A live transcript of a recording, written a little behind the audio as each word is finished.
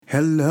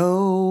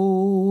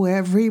Hello,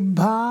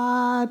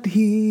 everybody.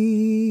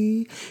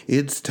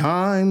 It's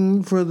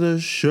time for the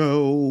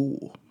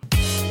show.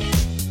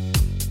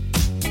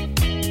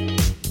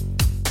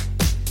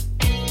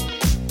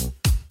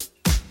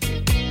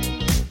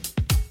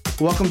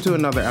 Welcome to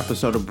another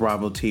episode of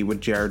Bravo Tea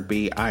with Jared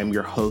B. I'm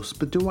your host,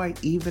 but do I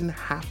even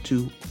have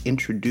to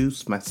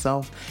introduce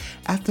myself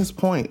at this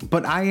point?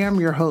 But I am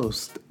your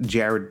host,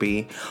 Jared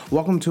B.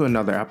 Welcome to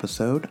another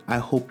episode. I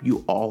hope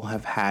you all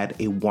have had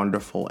a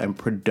wonderful and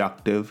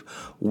productive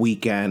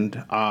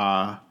weekend.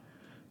 Not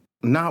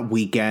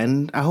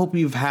weekend. I hope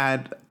you've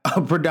had a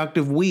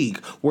productive week.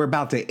 We're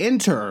about to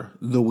enter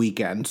the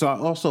weekend, so I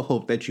also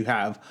hope that you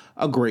have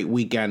a great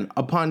weekend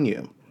upon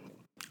you.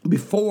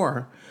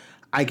 Before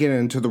I get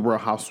into the Real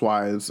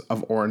Housewives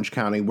of Orange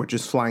County, which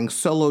is flying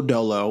solo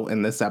dolo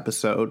in this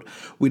episode.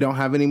 We don't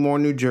have any more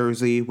New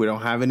Jersey. We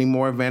don't have any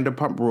more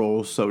Vanderpump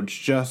Rules. So it's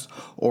just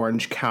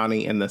Orange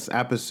County in this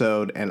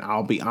episode. And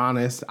I'll be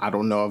honest, I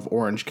don't know if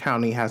Orange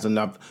County has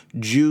enough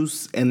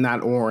juice in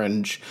that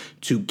orange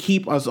to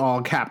keep us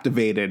all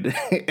captivated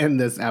in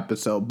this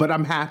episode. But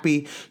I'm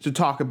happy to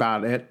talk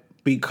about it.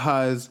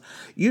 Because,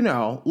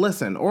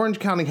 listen, Orange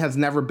County has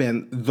never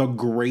been the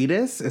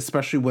greatest,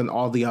 especially when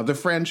all the other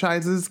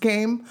franchises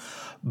came.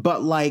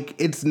 But,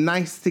 it's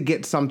nice to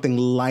get something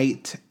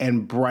light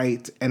and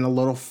bright and a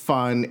little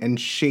fun and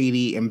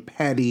shady and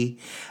petty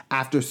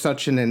after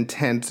such an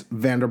intense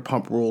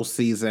Vanderpump Rules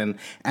season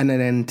and an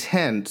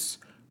intense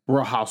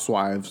Real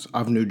Housewives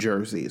of New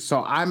Jersey.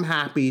 So I'm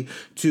happy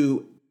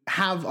to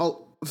have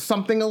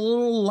something a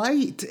little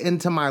light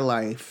into my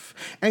life.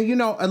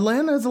 And,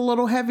 Atlanta is a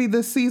little heavy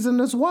this season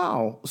as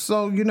well.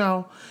 So,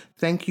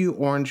 thank you,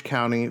 Orange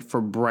County,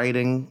 for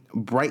brightening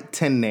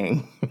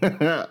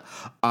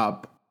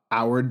up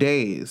our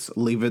days.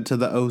 Leave it to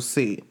the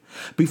OC.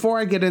 Before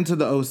I get into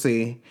the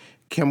OC,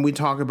 can we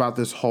talk about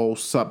this whole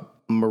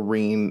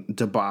submarine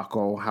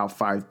debacle, how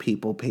 5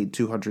 people paid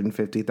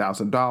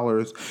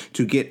 $250,000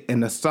 to get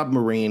in a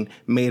submarine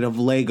made of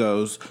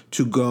Legos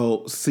to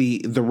go see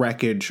the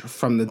wreckage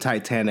from the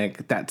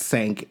Titanic that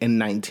sank in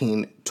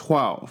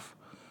 1912.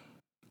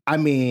 I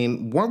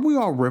mean, weren't we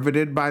all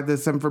riveted by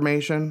this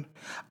information?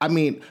 I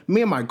mean,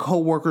 me and my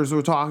coworkers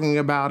were talking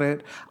about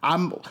it.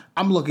 I'm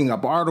looking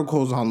up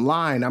articles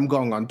online. I'm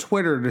going on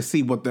Twitter to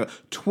see what the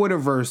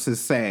Twitterverse is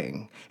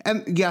saying.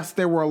 And yes,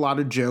 there were a lot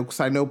of jokes.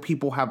 I know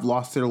people have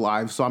lost their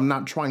lives, so I'm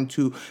not trying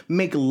to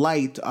make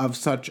light of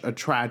such a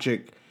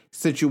tragic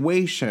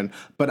situation.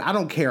 But I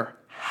don't care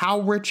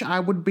how rich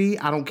I would be.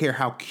 I don't care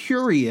how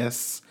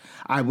curious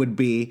I would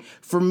be.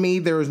 For me,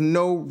 there is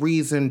no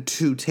reason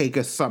to take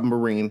a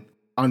submarine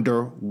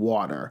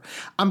underwater.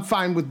 I'm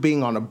fine with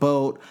being on a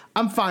boat.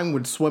 I'm fine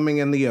with swimming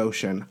in the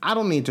ocean. I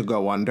don't need to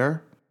go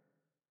under.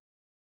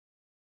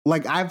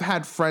 I've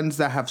had friends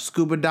that have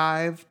scuba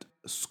dived,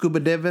 scuba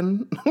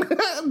diving.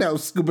 No,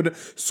 scuba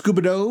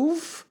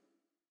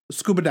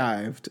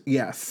dived.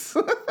 Yes.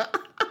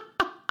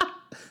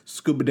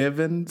 Scuba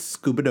diving,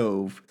 scuba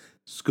dove,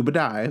 scuba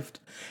dived.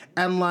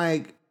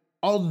 And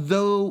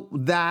although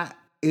that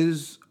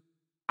is,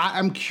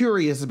 I'm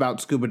curious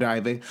about scuba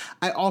diving,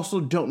 I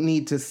also don't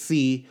need to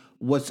see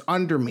what's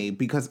under me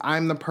because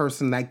I'm the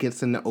person that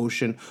gets in the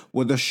ocean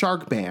with a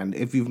shark band.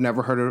 If you've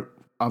never heard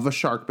of a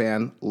shark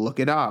band, look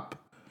it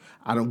up.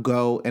 I don't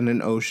go in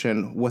an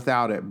ocean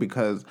without it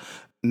because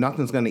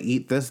nothing's going to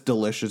eat this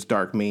delicious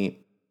dark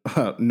meat.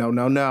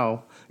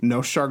 No.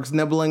 No sharks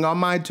nibbling on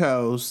my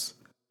toes.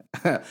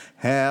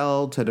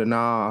 Hell to the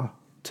nah.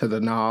 To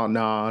the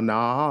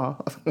nah.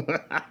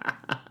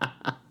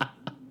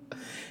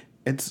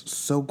 It's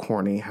so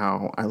corny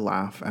how I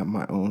laugh at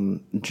my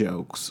own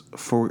jokes.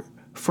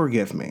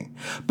 Forgive me.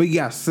 But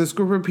yes, this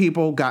group of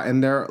people got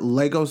in their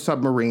Lego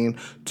submarine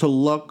to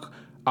look,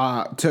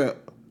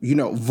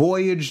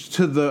 voyage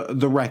to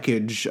the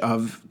wreckage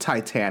of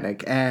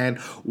Titanic. And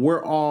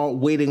we're all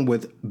waiting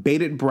with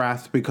bated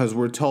breath because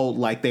we're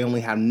told they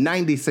only have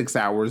 96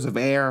 hours of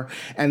air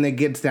and it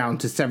gets down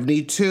to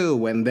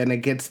 72 and then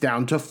it gets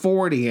down to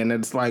 40 and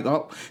it's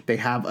they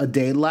have a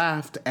day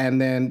left.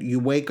 And then you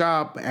wake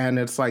up and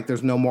it's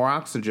there's no more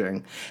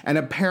oxygen. And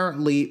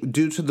apparently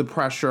due to the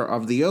pressure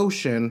of the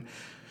ocean,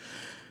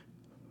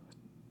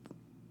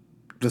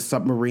 the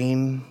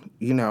submarine,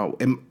 it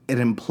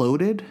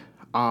imploded.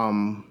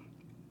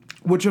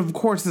 Which of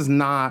course is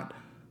not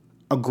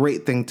a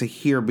great thing to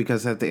hear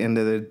because at the end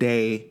of the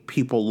day,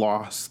 people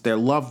lost their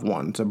loved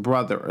ones, a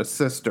brother, a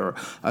sister,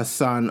 a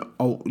son,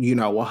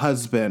 a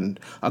husband,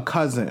 a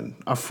cousin,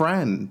 a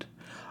friend.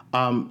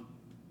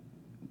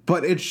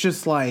 But it's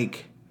just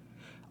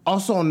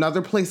also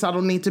another place I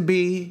don't need to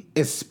be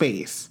is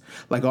space.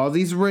 All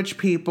these rich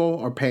people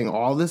are paying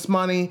all this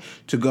money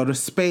to go to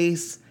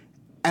space.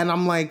 And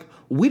I'm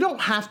we don't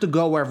have to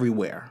go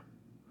everywhere.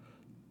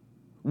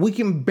 We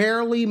can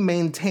barely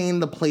maintain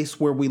the place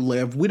where we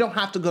live. We don't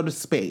have to go to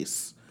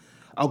space,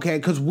 okay?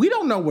 Because we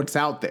don't know what's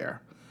out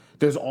there.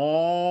 There's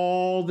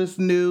all this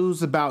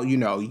news about,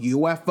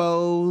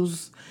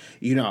 UFOs.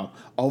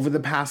 Over the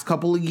past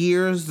couple of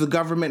years, the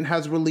government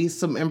has released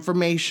some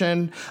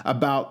information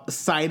about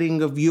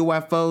sighting of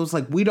UFOs.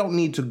 Like, we don't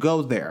need to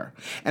go there.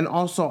 And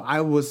also,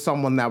 I was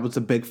someone that was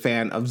a big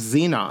fan of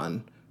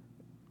Xenon.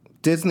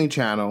 Disney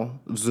Channel,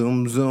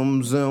 zoom,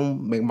 zoom,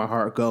 zoom, make my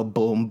heart go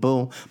boom,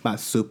 boom, my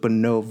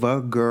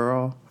supernova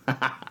girl.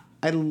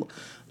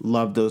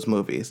 Love those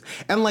movies.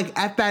 And like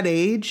at that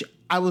age,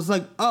 I was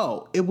like,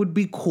 oh, it would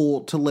be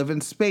cool to live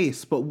in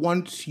space. But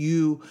once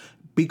you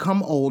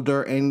become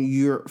older and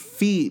your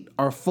feet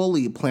are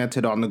fully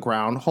planted on the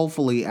ground,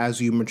 hopefully as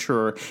you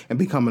mature and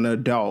become an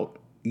adult,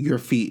 your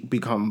feet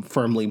become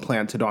firmly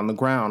planted on the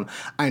ground.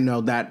 I know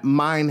that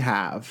mine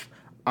have,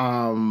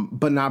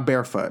 but not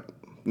barefoot.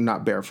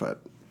 Not barefoot.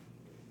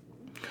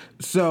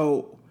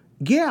 So,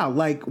 yeah,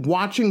 like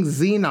watching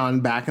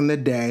Xenon back in the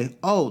day,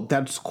 oh,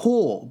 that's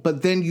cool.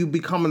 But then you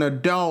become an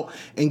adult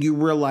and you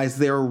realize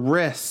there are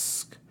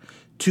risks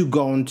to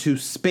go into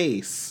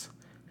space.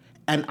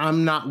 And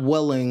I'm not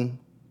willing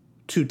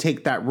to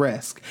take that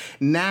risk.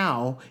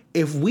 Now,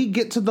 if we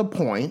get to the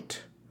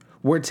point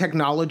where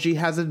technology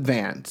has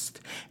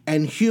advanced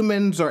and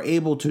humans are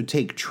able to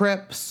take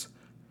trips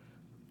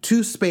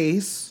to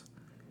space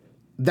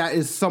that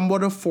is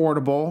somewhat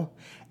affordable,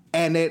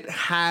 and it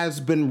has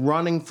been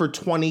running for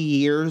 20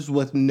 years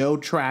with no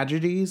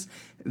tragedies,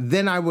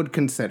 then I would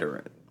consider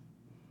it.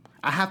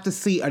 I have to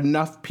see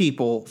enough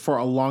people for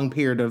a long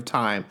period of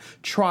time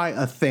try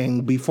a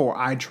thing before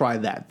I try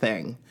that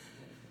thing.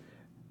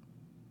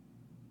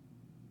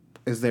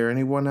 Is there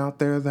anyone out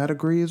there that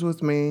agrees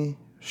with me?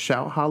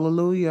 Shout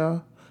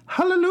hallelujah.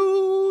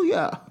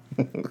 Hallelujah.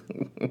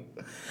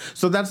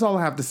 So that's all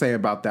I have to say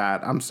about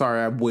that. I'm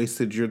sorry I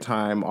wasted your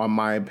time on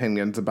my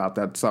opinions about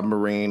that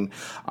submarine.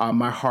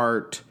 My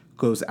heart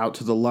goes out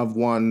to the loved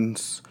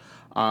ones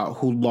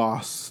who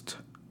lost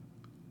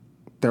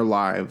their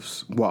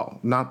lives. Well,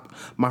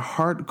 my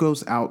heart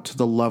goes out to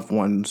the loved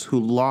ones who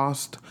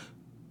lost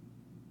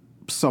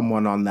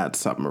someone on that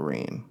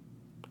submarine.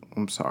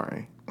 I'm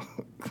sorry.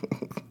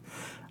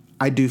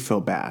 I do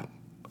feel bad.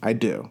 I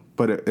do.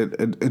 But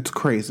it's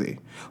crazy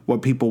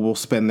what people will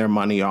spend their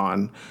money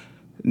on,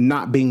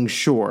 not being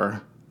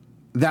sure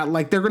that,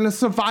 like, they're going to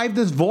survive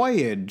this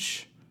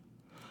voyage.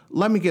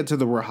 Let me get to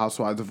the Real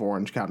Housewives of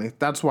Orange County.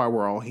 That's why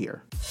we're all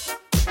here.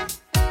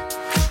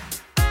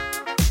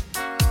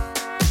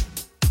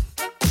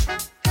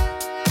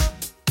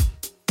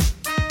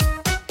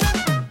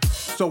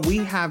 So we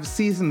have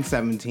season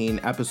 17,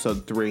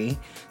 episode 3,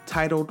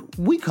 titled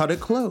We Cut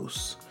It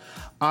Close.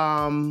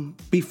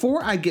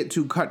 Before I get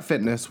to Cut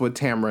Fitness with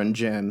Tamra and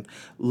Jen,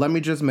 let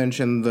me just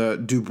mention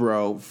the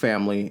Dubrow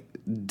family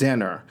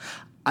dinner.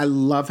 I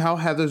love how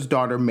Heather's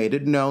daughter made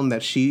it known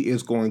that she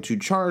is going to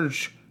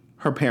charge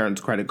her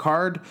parents' credit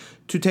card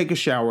to take a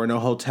shower in a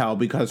hotel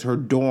because her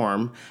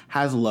dorm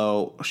has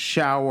low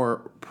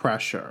shower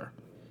pressure.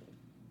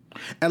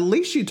 At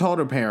least she told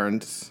her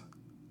parents.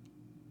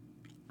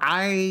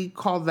 I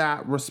call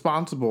that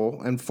responsible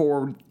and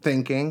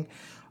forward-thinking.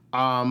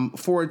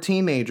 For a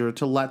teenager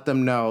to let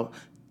them know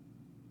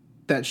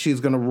that she's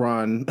going to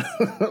run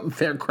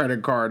their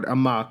credit card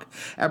amok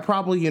at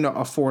probably, a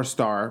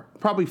 4-star,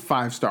 probably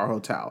 5-star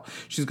hotel.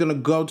 She's going to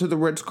go to the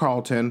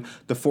Ritz-Carlton,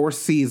 the Four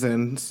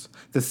Seasons,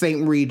 the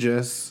St.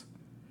 Regis,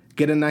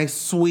 get a nice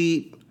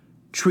suite,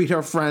 treat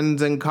her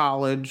friends in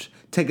college,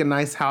 take a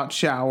nice hot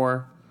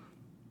shower.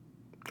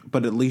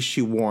 But at least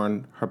she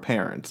warned her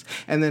parents.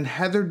 And then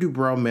Heather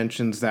Dubrow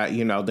mentions that,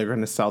 they're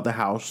going to sell the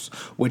house,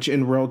 which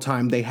in real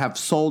time they have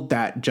sold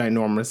that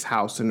ginormous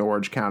house in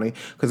Orange County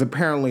because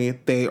apparently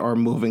they are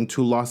moving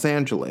to Los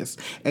Angeles.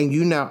 And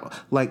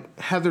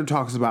Heather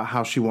talks about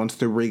how she wants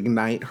to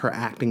reignite her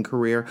acting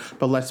career,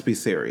 but let's be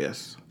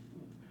serious.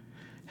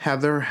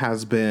 Heather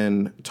has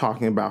been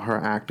talking about her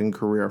acting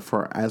career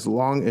for as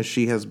long as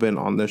she has been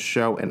on this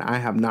show, and I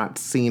have not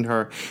seen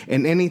her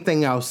in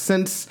anything else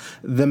since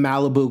the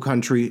Malibu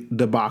Country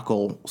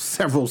debacle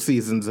several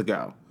seasons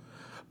ago.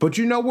 But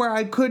you know where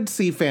I could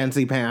see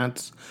Fancy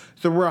Pants?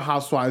 The Real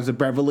Housewives of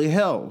Beverly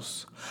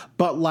Hills.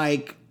 But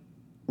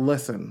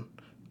listen,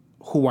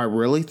 who I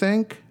really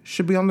think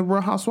should be on the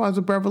Real Housewives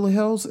of Beverly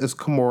Hills is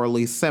Kimora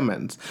Lee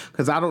Simmons.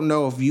 Because I don't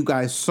know if you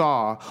guys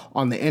saw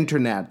on the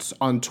internets,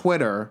 on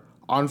Twitter,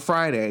 on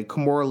Friday,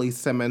 Kimora Lee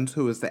Simmons,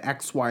 who is the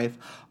ex-wife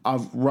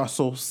of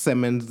Russell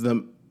Simmons,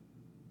 the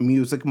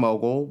music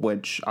mogul,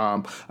 which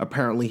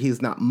apparently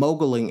he's not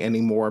moguling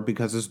anymore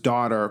because his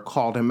daughter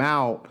called him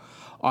out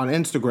on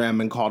Instagram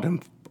and called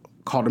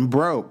him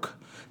broke.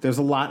 There's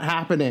a lot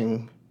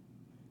happening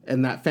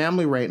in that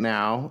family right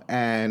now,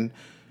 and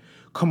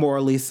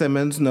Kimora Lee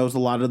Simmons knows a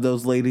lot of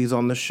those ladies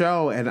on the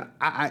show, and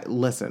I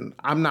listen,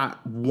 I'm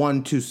not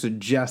one to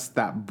suggest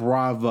that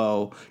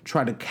Bravo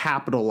try to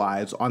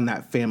capitalize on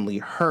that family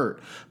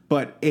hurt,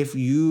 but if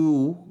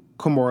you,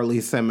 Kimora Lee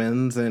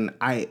Simmons and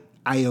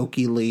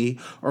Aoki Lee,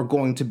 are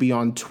going to be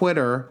on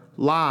Twitter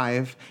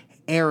live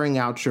airing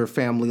out your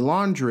family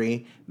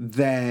laundry,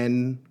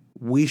 then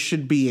we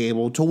should be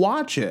able to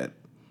watch it.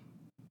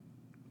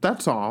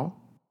 That's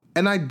all.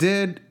 And I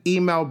did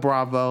email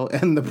Bravo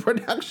and the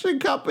production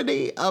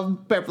company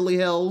of Beverly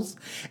Hills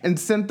and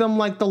sent them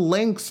like the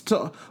links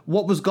to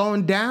what was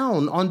going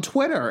down on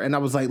Twitter. And I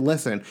was like,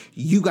 listen,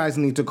 you guys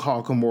need to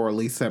call Kimora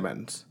Lee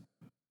Simmons.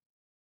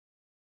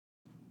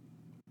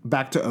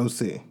 Back to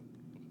OC.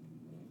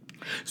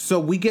 So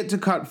we get to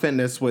cut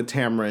fitness with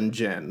Tamra and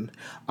Jen.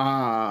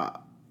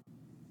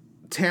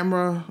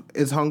 Tamra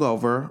is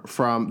hungover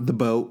from the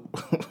boat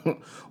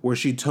where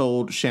she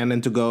told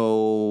Shannon to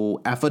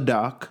go F a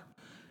duck.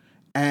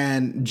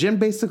 And Jen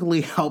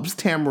basically helps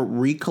Tamra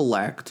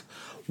recollect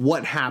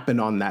what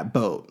happened on that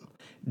boat.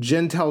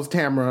 Jen tells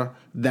Tamra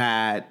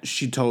that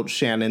she told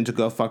Shannon to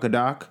go fuck a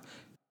duck.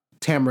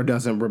 Tamra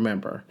doesn't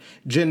remember.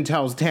 Jen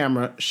tells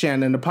Tamra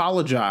Shannon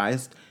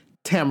apologized.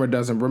 Tamra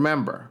doesn't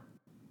remember.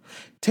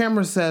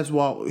 Tamra says,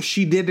 well,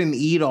 she didn't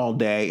eat all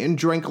day and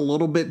drank a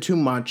little bit too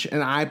much.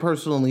 And I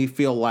personally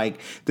feel like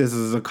this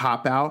is a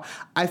cop-out.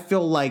 I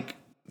feel like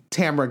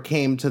Tamra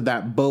came to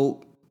that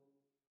boat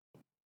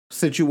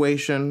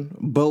situation,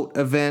 boat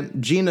event,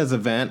 Gina's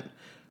event,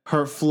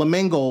 her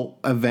flamingo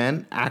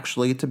event,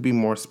 actually, to be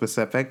more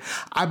specific.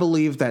 I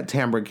believe that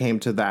Tamra came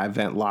to that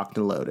event locked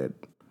and loaded.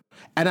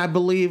 And I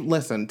believe,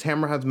 listen,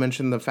 Tamra has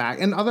mentioned the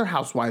fact, and other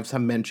housewives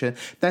have mentioned,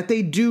 that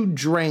they do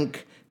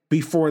drink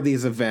before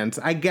these events.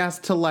 I guess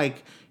to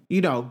like,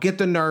 get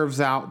the nerves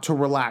out, to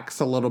relax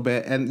a little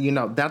bit.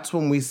 And, that's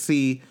when we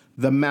see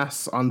the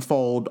mess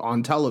unfold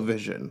on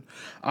television.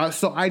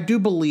 So I do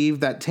believe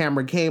that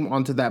Tamra came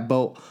onto that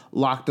boat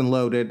locked and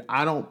loaded.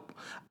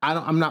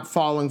 I'm not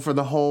falling for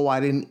the whole I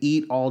didn't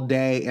eat all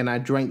day and I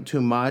drank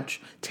too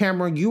much.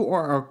 Tamra, you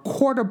are a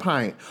quarter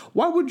pint.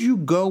 Why would you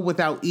go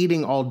without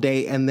eating all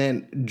day and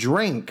then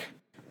drink?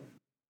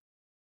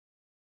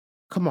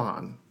 Come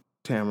on,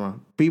 Tamra,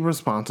 be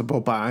responsible.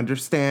 But I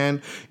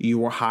understand you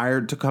were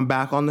hired to come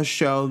back on the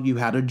show. You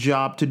had a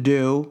job to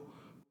do.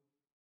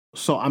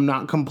 So I'm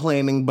not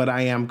complaining, but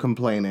I am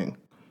complaining.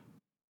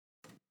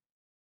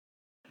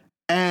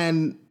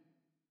 And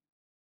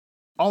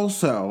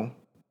also,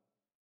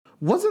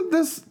 wasn't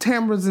this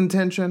Tamra's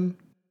intention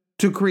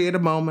to create a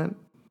moment,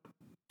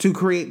 to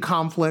create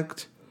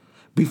conflict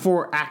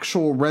before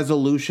actual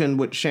resolution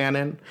with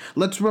Shannon?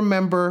 Let's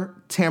remember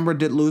Tamra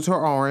did lose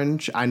her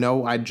orange. I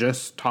know I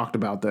just talked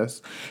about this.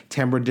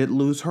 Tamra did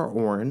lose her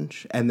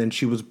orange, and then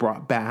she was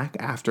brought back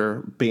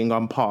after being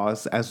on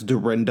pause, as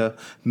Dorinda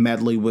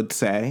Medley would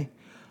say.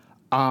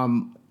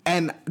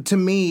 And to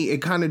me,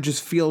 it kind of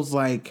just feels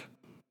like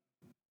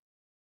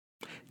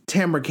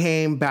Tamra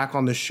came back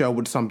on the show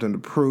with something to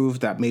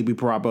prove, that maybe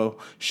Bravo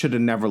should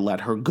have never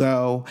let her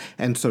go.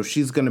 And so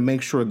she's going to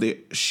make sure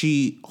that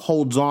she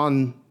holds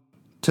on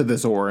to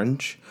this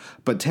orange.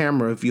 But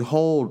Tamra, if you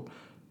hold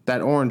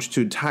that orange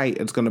too tight,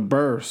 it's going to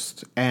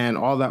burst. And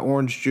all that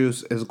orange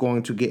juice is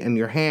going to get in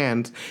your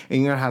hands.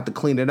 And you're going to have to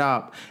clean it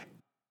up.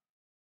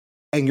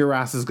 And your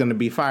ass is going to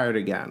be fired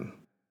again.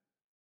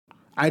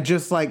 I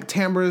just like,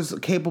 Tamra's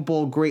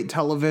capable of great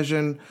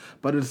television,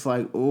 but it's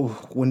like, ooh,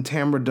 when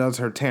Tamra does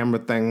her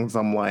Tamra things,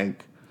 I'm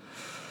like,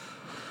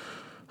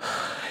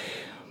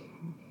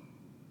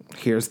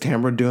 here's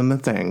Tamra doing the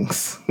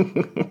things.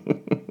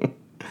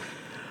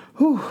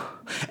 Whew.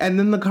 And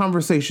then the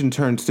conversation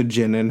turns to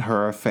Jen and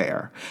her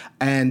affair.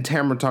 And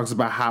Tamra talks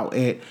about how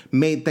it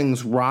made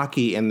things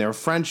rocky in their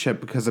friendship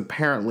because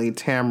apparently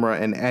Tamra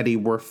and Eddie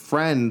were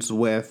friends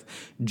with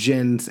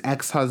Jen's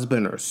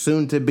ex-husband or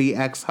soon-to-be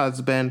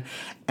ex-husband.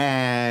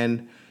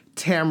 And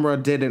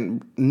Tamra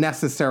didn't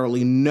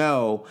necessarily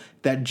know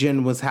that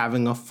Jen was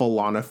having a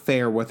full-on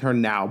affair with her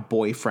now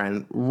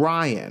boyfriend,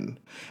 Ryan.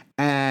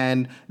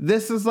 And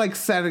this is like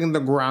setting the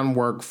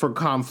groundwork for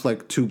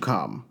conflict to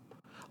come.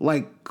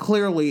 Like,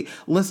 clearly,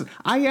 listen,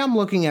 I am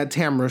looking at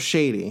Tamra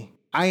shady.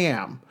 I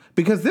am.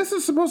 Because this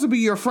is supposed to be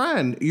your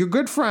friend, your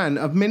good friend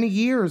of many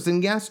years.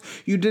 And yes,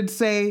 you did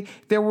say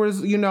there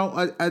was, a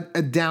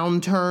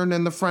downturn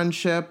in the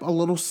friendship, a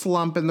little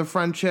slump in the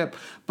friendship.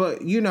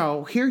 But,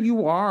 here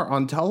you are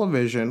on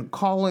television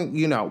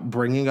calling,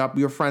 bringing up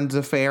your friend's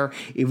affair,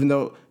 even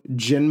though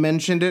Jen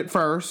mentioned it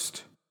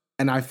first.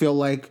 And I feel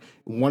like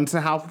once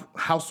a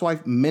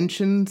housewife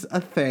mentions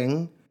a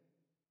thing,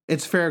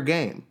 it's fair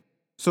game.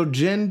 So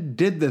Jen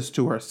did this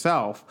to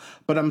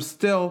herself, but I'm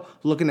still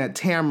looking at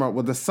Tamra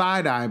with a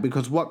side eye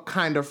because what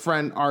kind of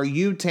friend are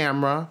you,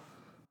 Tamra?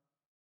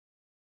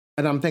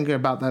 And I'm thinking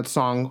about that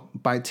song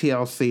by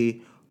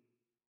TLC,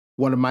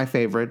 one of my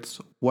favorites,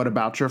 What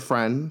About Your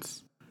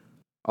Friends?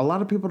 A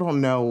lot of people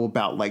don't know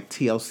about like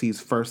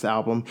TLC's first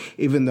album,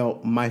 even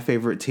though my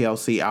favorite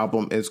TLC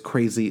album is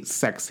Crazy,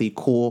 Sexy,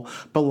 Cool.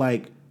 But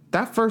like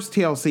that first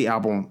TLC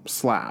album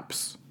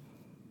slaps.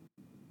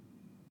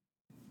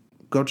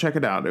 Go check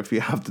it out if you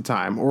have the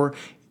time, or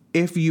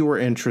if you were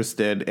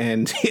interested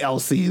in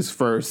TLC's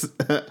first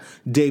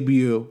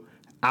debut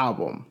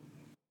album.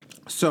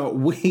 So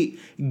we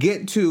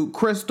get to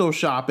crystal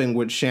shopping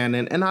with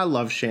Shannon, and I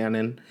love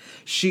Shannon.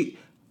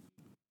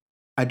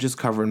 I just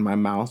covered my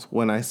mouth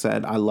when I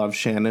said I love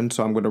Shannon,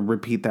 so I'm going to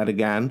repeat that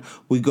again.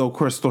 We go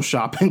crystal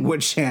shopping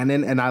with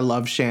Shannon, and I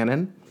love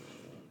Shannon.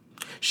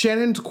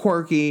 Shannon's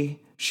quirky.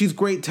 She's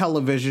great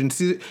television.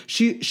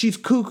 She's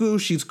cuckoo.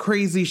 She's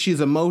crazy. She's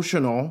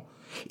emotional.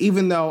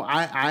 Even though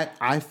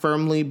I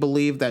firmly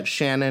believe that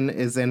Shannon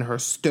is in her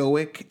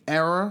stoic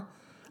era.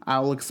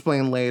 I'll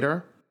explain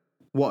later.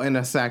 Well, in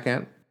a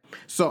second.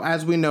 So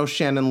as we know,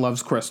 Shannon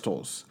loves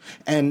crystals.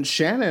 And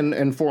Shannon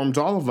informs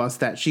all of us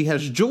that she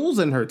has jewels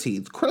in her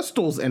teeth,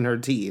 crystals in her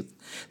teeth,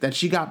 that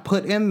she got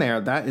put in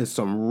there. That is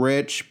some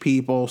rich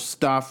people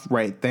stuff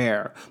right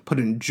there.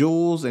 Putting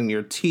jewels in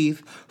your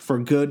teeth for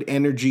good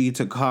energy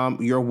to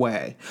come your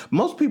way.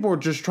 Most people are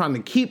just trying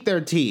to keep their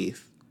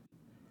teeth.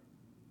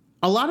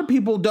 A lot of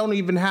people don't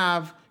even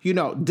have,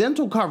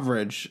 dental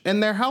coverage in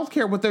their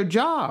healthcare with their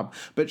job.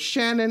 But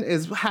Shannon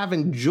is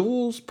having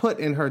jewels put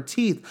in her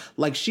teeth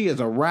like she is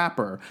a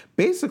rapper.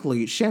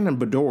 Basically, Shannon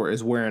Beador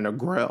is wearing a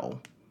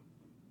grill.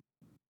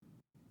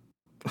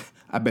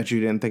 I bet you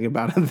didn't think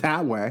about it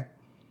that way.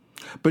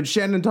 But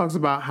Shannon talks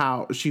about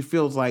how she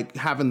feels like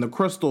having the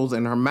crystals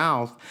in her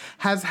mouth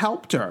has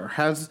helped her,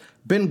 has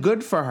been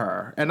good for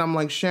her. And I'm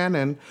like,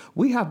 Shannon,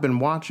 we have been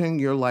watching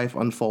your life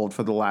unfold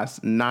for the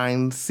last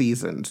 9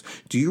 seasons.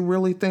 Do you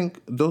really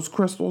think those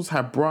crystals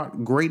have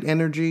brought great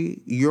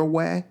energy your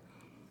way?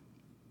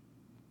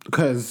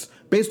 Because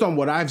based on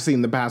what I've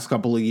seen the past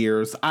couple of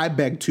years, I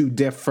beg to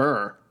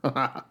differ.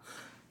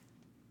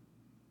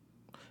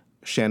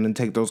 Shannon,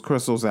 take those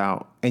crystals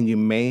out and you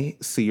may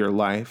see your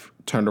life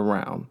turned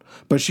around.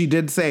 But she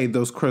did say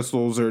those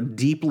crystals are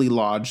deeply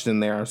lodged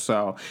in there.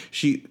 So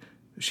she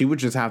would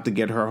just have to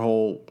get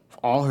all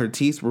her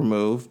teeth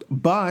removed.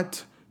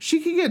 But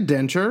she could get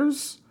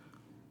dentures.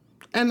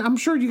 And I'm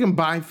sure you can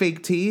buy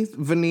fake teeth,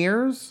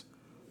 veneers.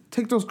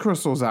 Take those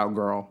crystals out,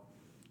 girl.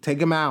 Take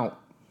them out.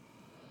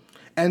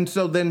 And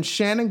so then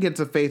Shannon gets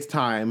a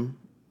FaceTime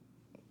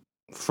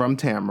from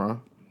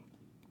Tamra.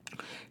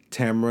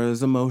 Tamra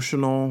is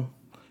emotional.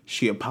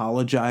 She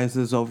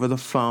apologizes over the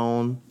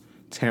phone.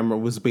 Tamra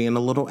was being a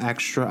little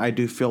extra. I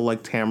do feel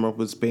like Tamra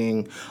was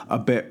being a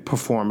bit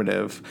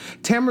performative.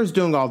 Tamra's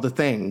doing all the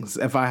things,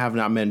 if I have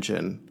not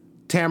mentioned.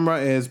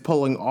 Tamra is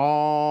pulling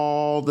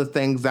all the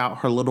things out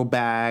her little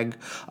bag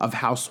of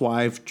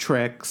housewife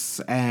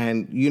tricks.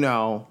 And,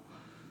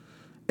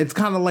 it's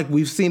kind of like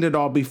we've seen it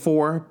all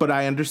before, but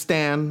I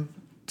understand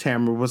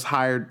Tamra was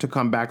hired to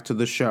come back to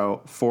the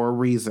show for a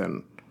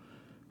reason.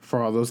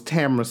 For all those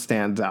Tamra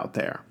stands out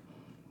there.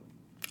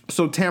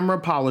 So Tamra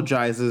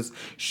apologizes.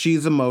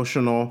 She's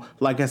emotional.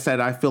 Like I said,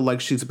 I feel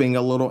like she's being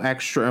a little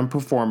extra and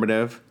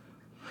performative.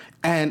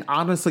 And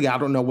honestly, I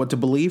don't know what to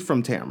believe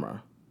from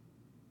Tamra.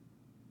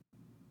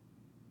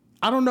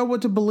 I don't know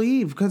what to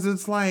believe because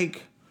it's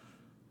like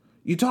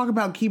you talk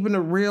about keeping it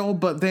real,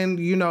 but then,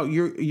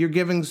 you're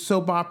giving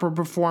soap opera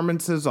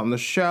performances on the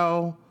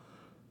show.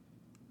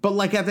 But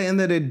like at the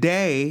end of the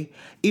day,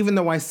 even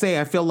though I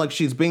say I feel like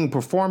she's being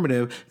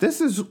performative,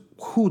 this is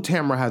who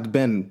Tamra has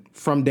been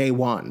from day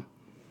one.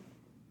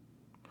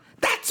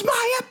 That's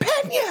my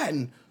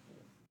opinion.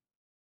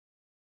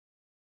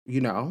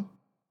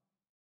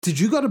 Did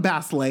you go to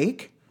Bass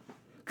Lake?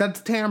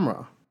 That's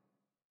Tamra.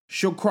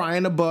 She'll cry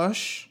in a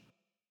bush.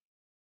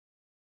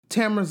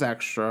 Tamra's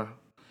extra.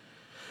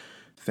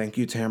 Thank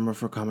you, Tamra,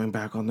 for coming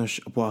back on the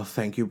show. Well,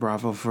 thank you,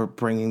 Bravo, for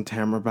bringing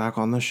Tamra back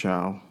on the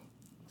show.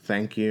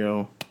 Thank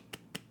you.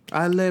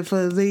 I live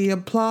for the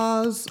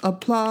applause,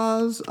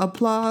 applause,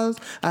 applause.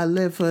 I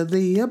live for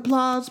the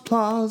applause,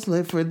 applause.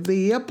 Live for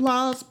the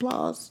applause,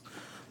 applause.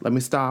 Let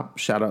me stop.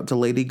 Shout out to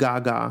Lady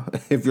Gaga,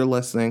 if you're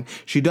listening.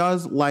 She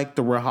does like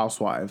the Real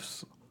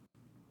Housewives,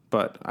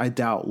 but I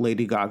doubt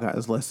Lady Gaga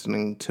is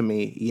listening to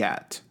me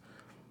yet.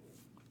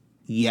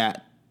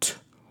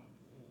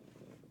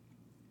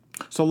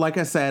 So like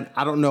I said,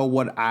 I don't know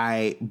what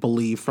I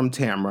believe from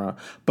Tamra,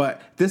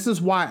 but this is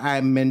why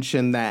I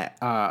mentioned that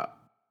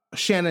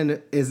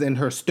Shannon is in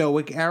her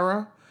stoic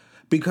era,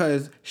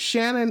 because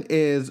Shannon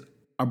is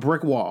a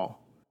brick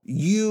wall.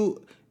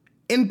 You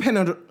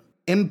impenetrable.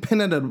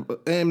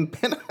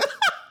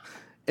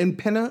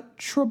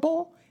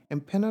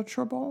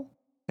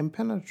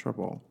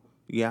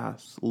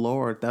 Yes,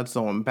 Lord, that's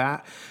so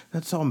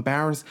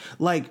embarrassing.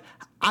 Like,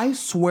 I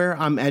swear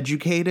I'm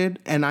educated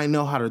and I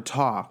know how to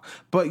talk.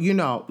 But,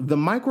 the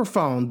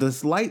microphone,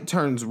 this light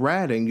turns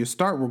red and you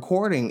start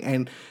recording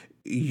and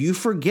you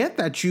forget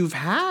that you've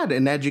had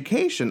an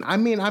education. I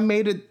mean, I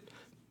made it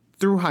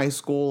through high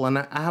school and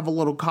I have a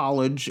little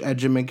college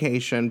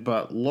education,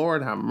 but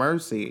Lord have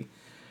mercy.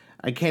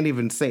 I can't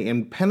even say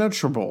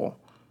impenetrable.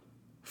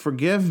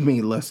 Forgive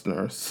me,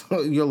 listeners.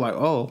 You're like,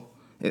 oh,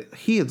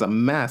 he is a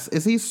mess.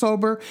 Is he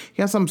sober?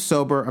 Yes, I'm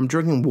sober. I'm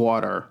drinking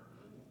water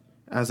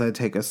as I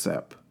take a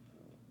sip.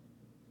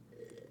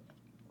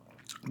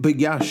 But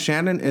yeah,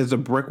 Shannon is a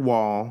brick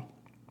wall.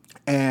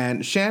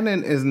 And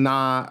Shannon is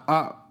not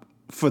up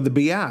for the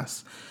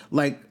BS.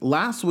 Like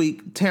last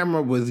week,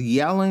 Tamra was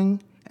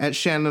yelling at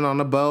Shannon on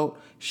a boat.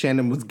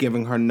 Shannon was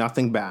giving her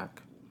nothing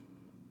back.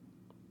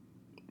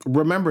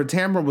 Remember,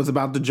 Tamra was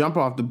about to jump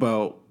off the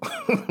boat.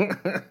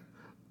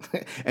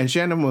 And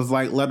Shannon was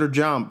like, let her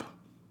jump.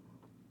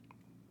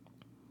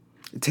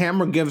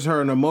 Tamra gives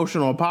her an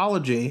emotional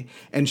apology,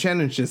 and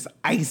Shannon's just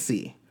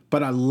icy.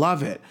 But I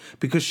love it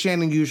because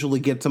Shannon usually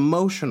gets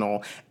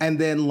emotional. And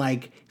then,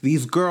 like,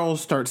 these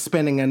girls start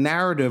spinning a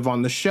narrative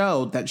on the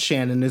show that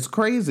Shannon is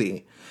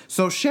crazy.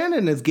 So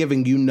Shannon is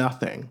giving you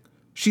nothing.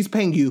 She's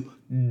paying you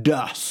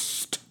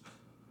dust.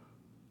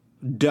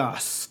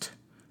 Dust.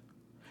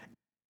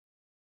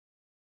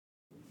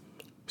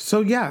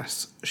 So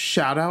yes,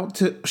 shout out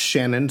to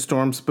Shannon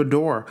Storm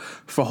Spador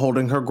for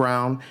holding her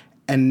ground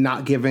and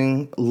not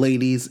giving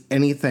ladies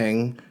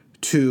anything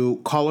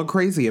to call her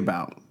crazy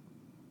about.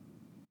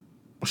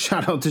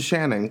 Shout out to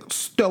Shannon.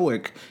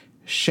 Stoic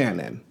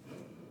Shannon.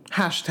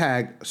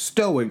 Hashtag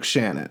Stoic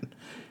Shannon.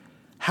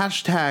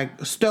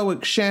 Hashtag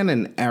Stoic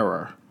Shannon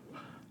error.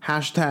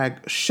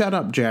 Hashtag shut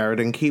up, Jared,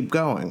 and keep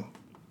going.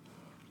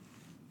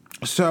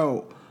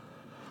 So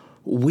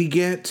we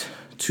get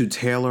to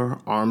Taylor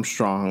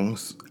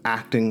Armstrong's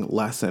acting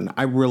lesson.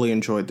 I really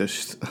enjoyed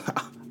this.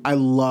 I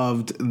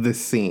loved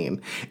this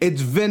scene.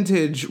 It's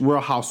vintage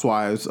Real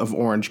Housewives of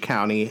Orange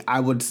County. I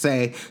would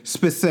say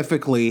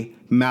specifically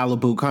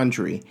Malibu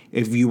Country.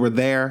 If you were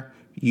there,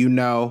 you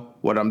know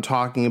what I'm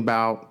talking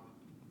about.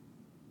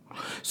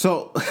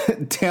 So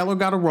Taylor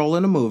got a role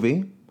in a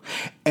movie,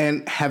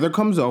 and Heather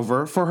comes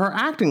over for her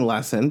acting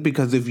lesson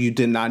because if you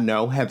did not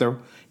know, Heather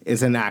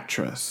is an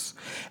actress.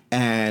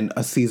 And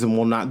a season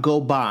will not go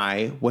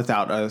by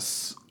without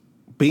us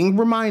being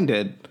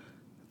reminded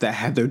that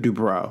Heather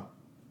Dubrow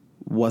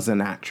was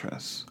an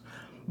actress.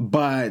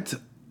 But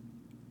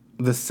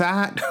the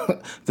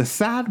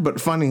sad but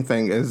funny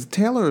thing is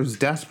Taylor is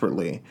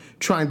desperately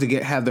trying to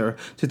get Heather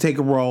to take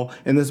a role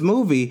in this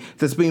movie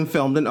that's being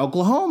filmed in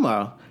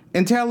Oklahoma.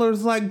 And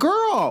Taylor's like,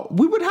 girl,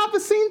 we would have a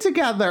scene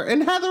together.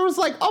 And Heather was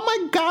like, oh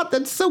my God,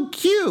 that's so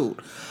cute.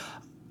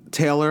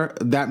 Taylor,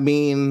 that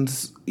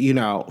means,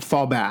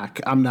 fall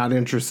back. I'm not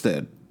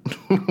interested.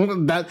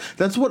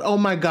 That's what oh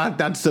my God,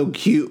 that's so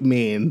cute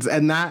means.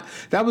 And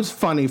that was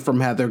funny from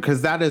Heather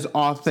because that is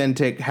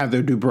authentic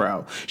Heather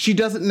Dubrow. She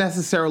doesn't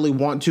necessarily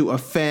want to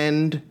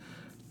offend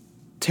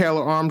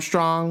Taylor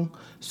Armstrong,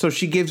 so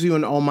she gives you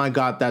an oh my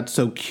God, that's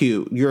so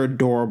cute. You're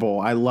adorable.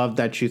 I love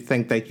that you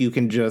think that you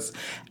can just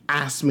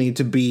ask me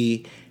to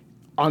be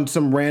on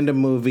some random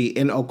movie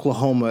in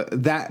Oklahoma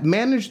that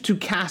managed to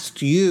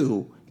cast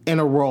you in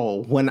a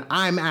role when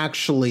I'm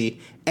actually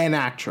an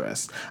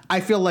actress. I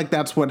feel like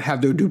that's what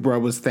Heather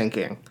Dubrow was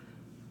thinking.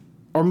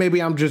 Or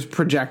maybe I'm just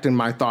projecting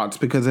my thoughts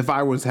because if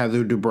I was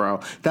Heather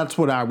Dubrow, that's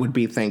what I would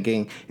be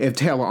thinking if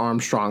Taylor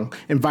Armstrong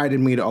invited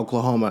me to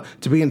Oklahoma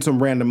to be in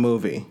some random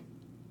movie.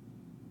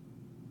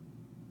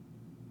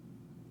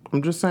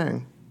 I'm just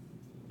saying.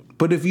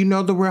 But if you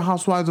know the Real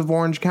Housewives of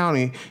Orange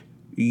County,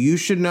 you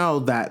should know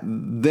that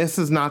this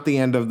is not the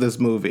end of this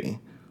movie.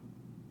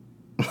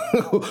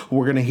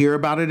 We're going to hear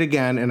about it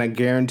again, and I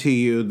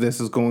guarantee you this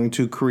is going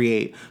to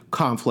create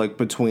conflict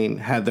between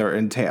Heather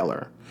and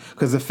Taylor.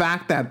 Because the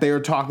fact that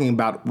they're talking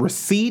about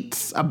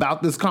receipts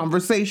about this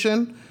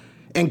conversation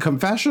and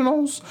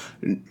confessionals,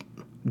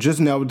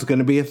 just know it's going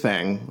to be a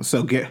thing.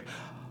 So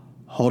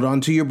hold on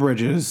to your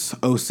bridges,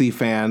 OC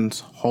fans.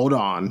 Hold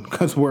on,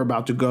 because we're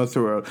about to go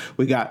through it.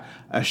 We got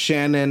a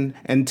Shannon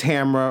and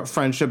Tamra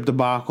friendship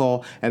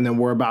debacle, and then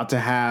we're about to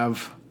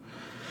have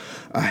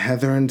a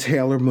Heather and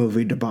Taylor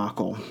movie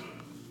debacle.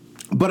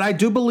 But I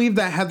do believe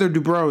that Heather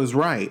Dubrow is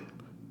right.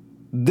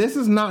 This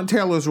is not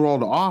Taylor's role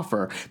to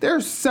offer. There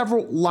are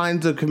several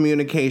lines of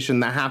communication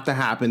that have to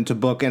happen to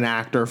book an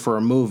actor for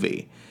a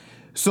movie.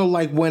 So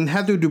like when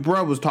Heather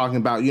Dubrow was talking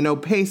about,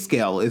 pay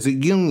scale, is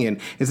it union?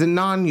 Is it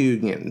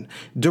non-union?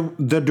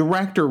 The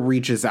director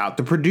reaches out.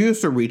 The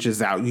producer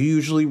reaches out. You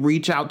usually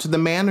reach out to the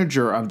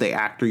manager of the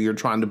actor you're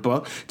trying to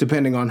book.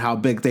 Depending on how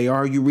big they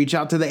are, you reach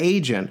out to the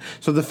agent.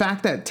 So the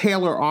fact that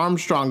Taylor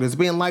Armstrong is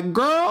being like,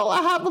 girl,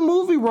 I have a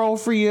movie role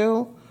for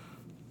you.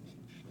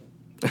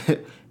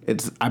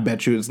 I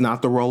bet you it's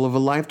not the role of a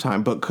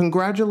lifetime. But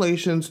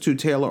congratulations to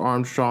Taylor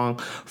Armstrong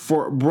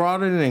for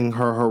broadening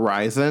her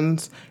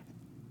horizons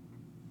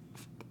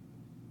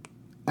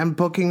and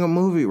booking a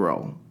movie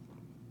role.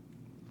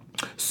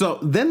 So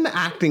then the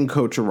acting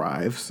coach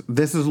arrives.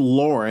 This is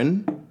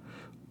Lauren,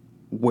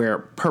 where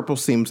purple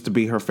seems to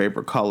be her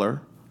favorite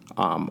color.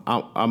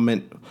 I'll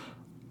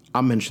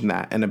mention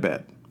that in a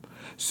bit.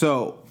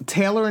 So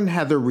Taylor and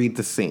Heather read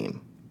the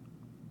scene.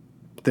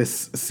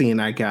 This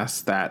scene, I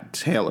guess, that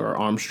Taylor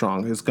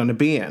Armstrong is going to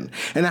be in.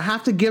 And I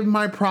have to give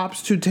my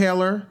props to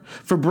Taylor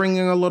for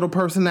bringing a little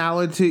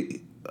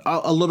personality,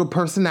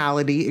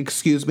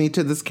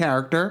 to this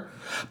character.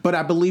 But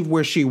I believe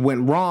where she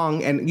went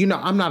wrong, and,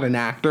 I'm not an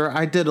actor.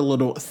 I did a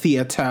little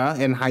theater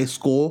in high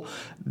school.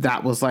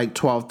 That was like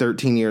 12,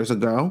 13 years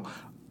ago.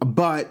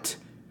 But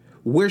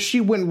where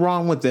she went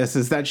wrong with this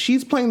is that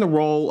she's playing the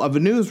role of a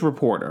news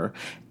reporter.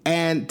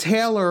 And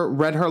Taylor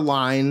read her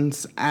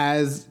lines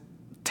as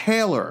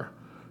Taylor.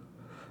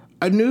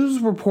 A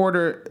news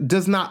reporter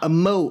does not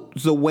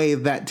emote the way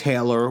that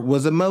Taylor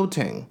was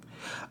emoting.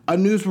 A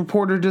news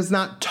reporter does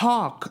not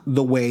talk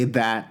the way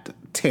that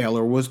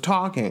Taylor was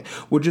talking,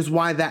 which is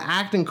why the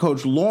acting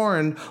coach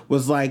Lauren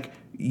was like,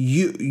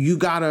 you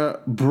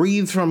gotta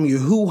breathe from your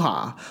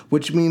hoo-ha,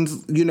 which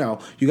means, you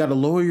gotta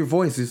lower your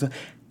voice. He's like,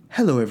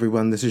 Hello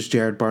everyone, this is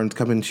Jared Barnes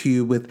coming to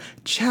you with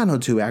Channel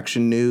 2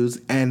 Action News,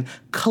 and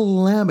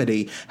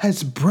calamity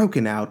has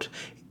broken out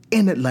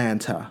in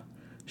Atlanta.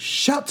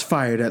 Shots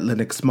fired at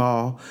Lenox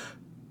Mall.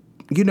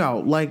 I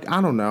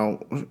don't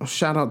know,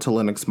 shout out to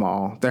Lenox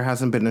Mall. There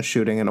hasn't been a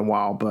shooting in a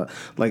while, but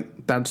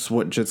that's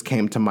what just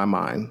came to my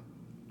mind.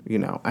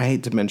 I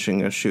hate to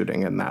mention a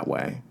shooting in that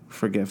way.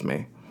 Forgive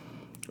me.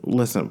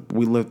 Listen,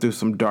 we lived through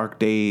some dark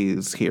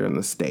days here in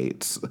the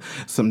States.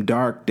 Some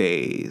dark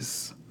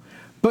days.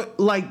 But,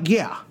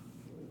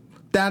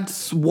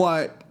 that's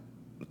what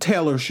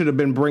Taylor should have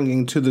been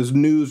bringing to this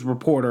news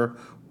reporter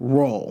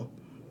role.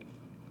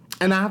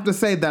 And I have to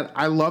say that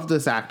I love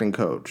this acting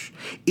coach.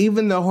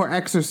 Even though her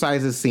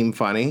exercises seem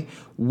funny,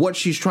 what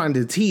she's trying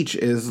to teach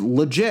is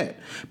legit,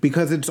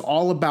 because it's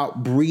all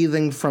about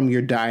breathing from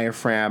your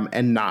diaphragm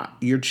and not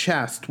your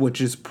chest,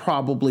 which is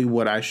probably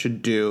what I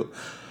should do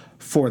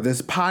for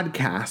this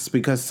podcast,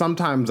 because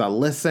sometimes I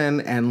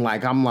listen and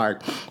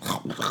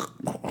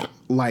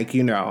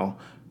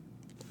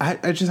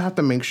I just have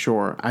to make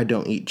sure I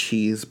don't eat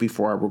cheese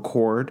before I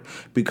record,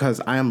 because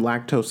I am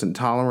lactose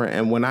intolerant,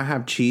 and when I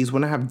have cheese,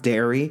 when I have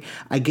dairy,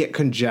 I get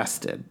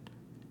congested.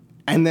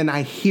 And then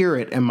I hear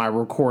it in my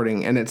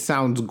recording and it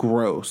sounds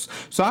gross.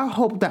 So I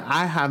hope that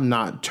I have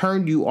not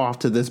turned you off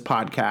to this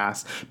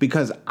podcast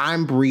because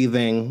I'm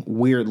breathing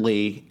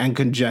weirdly and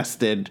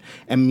congested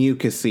and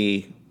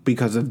mucusy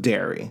because of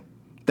dairy.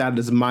 That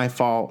is my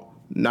fault,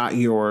 not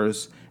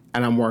yours,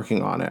 and I'm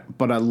working on it.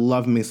 But I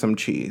love me some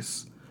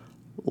cheese.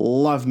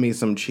 Love me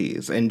some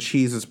cheese. And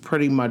cheese is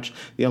pretty much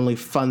the only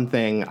fun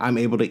thing I'm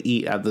able to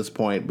eat at this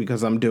point,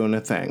 because I'm doing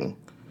a thing.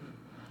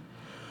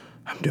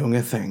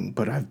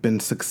 But I've been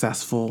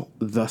successful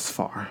thus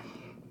far.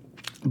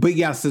 But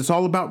yes, it's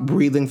all about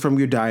breathing from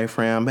your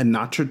diaphragm and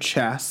not your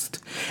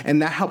chest.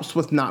 And that helps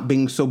with not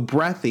being so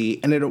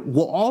breathy. And it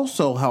will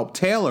also help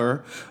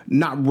Taylor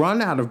not run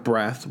out of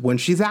breath when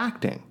she's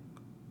acting.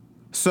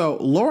 So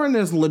Lauren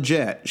is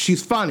legit.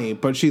 She's funny,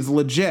 but she's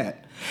legit.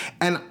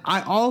 And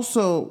I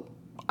also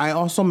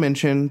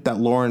mentioned that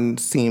Lauren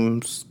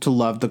seems to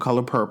love the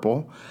color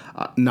purple.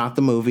 Not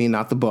the movie,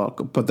 not the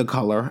book, but the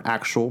color,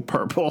 actual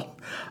purple.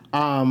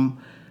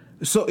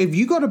 So if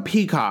you go to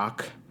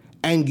Peacock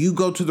and you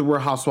go to the Real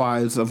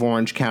Housewives of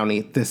Orange County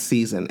this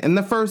season, in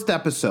the first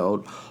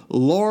episode,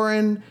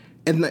 Lauren,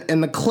 in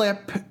the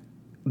clip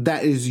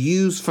that is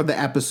used for the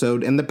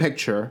episode, in the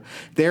picture,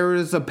 there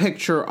is a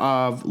picture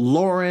of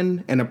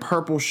Lauren in a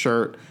purple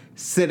shirt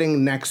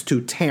sitting next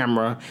to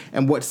Tamra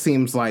and what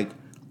seems like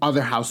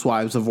other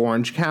housewives of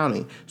Orange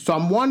County. So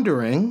I'm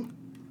wondering,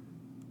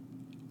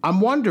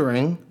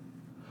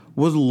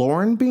 was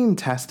Lauren being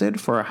tested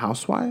for a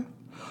housewife?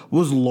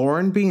 Was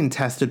Lauren being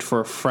tested for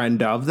a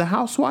friend of the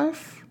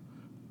housewife?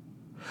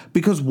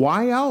 Because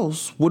why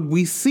else would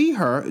we see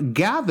her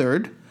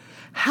gathered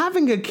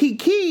having a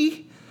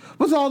kiki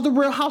with all the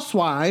Real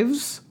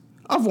Housewives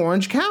of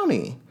Orange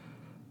County?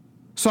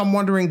 So I'm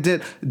wondering,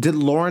 did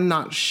Lauren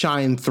not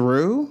shine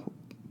through?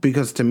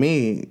 Because to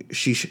me,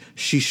 she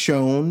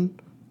shined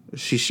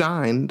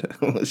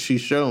through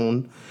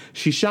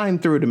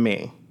to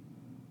me.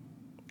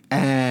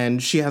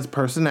 And she has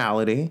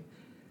personality.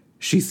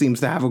 She seems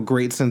to have a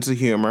great sense of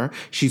humor.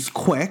 She's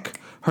quick.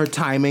 Her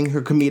timing,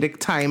 her comedic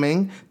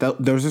timing,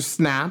 those are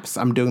snaps.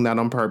 I'm doing that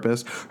on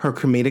purpose. Her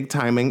comedic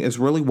timing is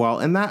really well.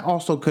 And that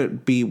also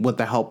could be with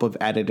the help of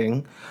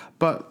editing.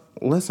 But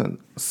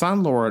listen,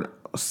 sign Lauren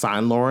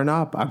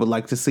up. I would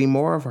like to see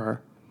more of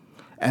her.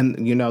 And,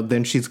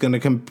 then she's going to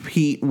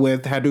compete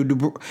with Heather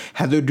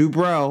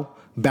Dubrow.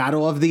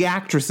 Battle of the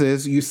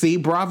Actresses. You see,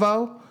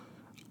 bravo.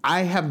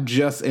 I have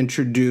just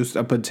introduced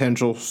a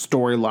potential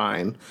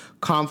storyline,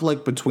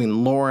 conflict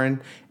between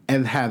Lauren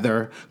and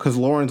Heather, because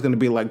Lauren's going to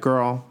be like,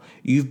 girl,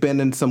 you've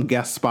been in some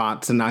guest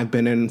spots and I've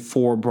been in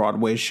 4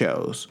 Broadway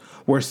shows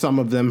where some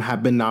of them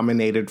have been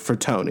nominated for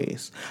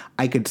Tonys.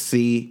 I could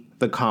see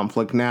the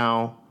conflict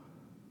now.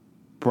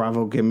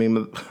 Bravo, give me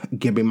my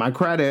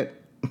credit.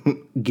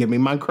 Give me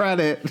my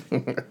credit.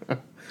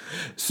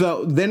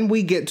 So then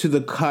we get to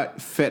the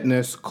Cut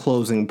Fitness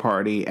closing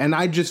party, and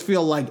I just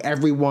feel like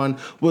everyone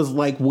was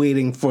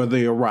waiting for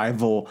the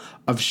arrival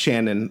of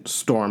Shannon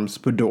Storms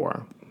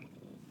Bedore.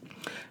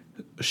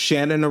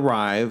 Shannon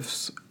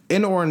arrives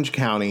in Orange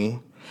County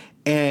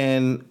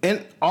and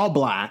in all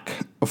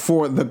black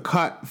for the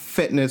Cut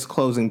Fitness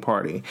closing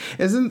party.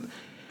 Isn't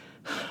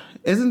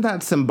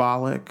that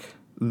symbolic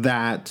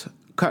that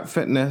Cut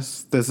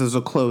Fitness, this is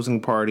a closing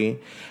party,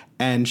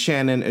 and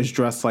Shannon is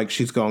dressed like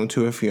she's going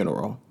to a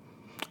funeral?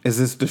 Is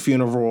this the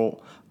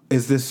funeral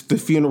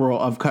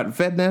of Cut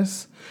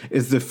Fitness?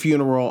 Is this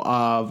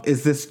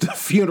the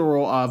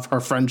funeral of her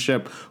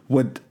friendship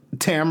with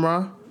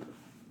Tamra?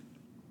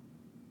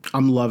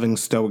 I'm loving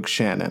Stoic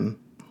Shannon.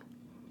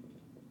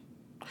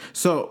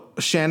 So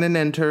Shannon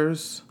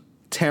enters.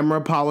 Tamra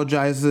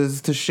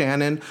apologizes to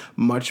Shannon.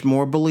 Much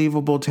more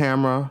believable,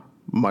 Tamra.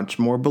 Much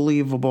more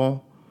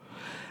believable.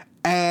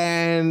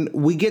 And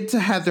we get to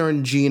Heather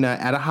and Gina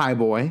at a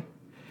highboy.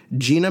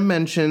 Gina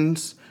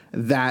mentions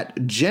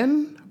that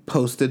Jen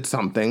posted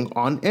something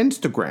on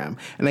Instagram.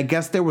 And I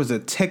guess there was a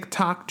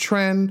TikTok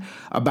trend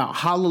about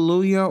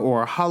Hallelujah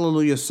or a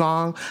Hallelujah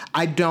song.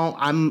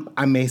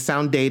 I may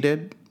sound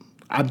dated.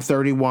 I'm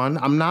 31.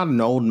 I'm not an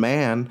old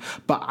man,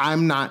 but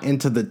I'm not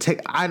into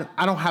the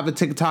I don't have a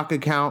TikTok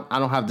account. I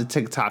don't have the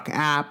TikTok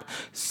app.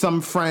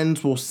 Some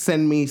friends will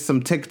send me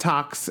some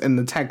TikToks in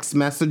the text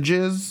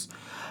messages,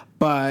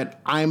 but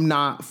I'm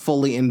not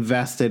fully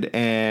invested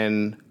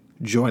in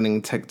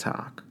joining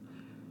TikTok.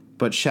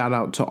 But shout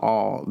out to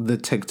all the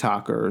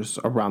TikTokers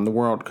around the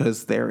world,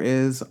 because there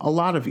is a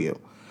lot of you.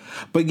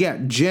 But yeah,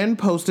 Jen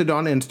posted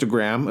on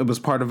Instagram, it was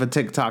part of a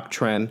TikTok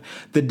trend,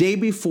 the day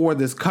before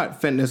this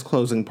Cut Fitness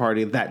closing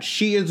party, that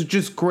she is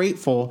just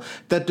grateful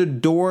that the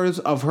doors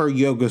of her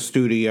yoga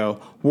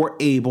studio were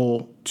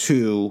able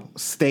to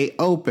stay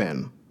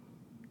open.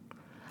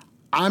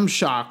 I'm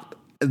shocked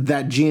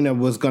that Gina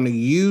was going to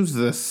use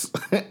this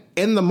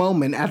in the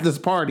moment at this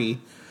party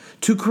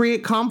to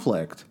create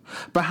conflict.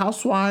 But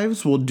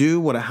housewives will do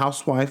what a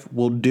housewife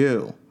will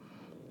do.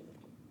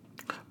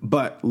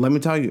 But let me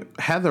tell you,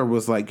 Heather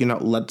was like,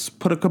 let's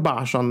put a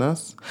kibosh on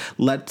this.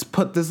 Let's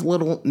put this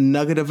little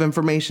nugget of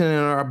information in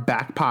our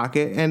back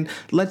pocket and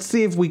let's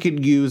see if we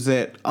could use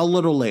it a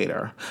little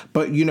later.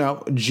 But,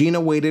 Gina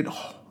waited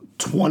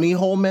 20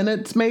 whole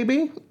minutes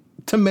maybe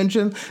to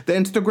mention the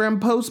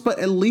Instagram post, but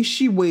at least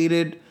she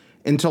waited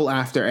until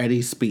after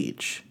Eddie's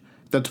speech.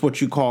 That's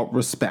what you call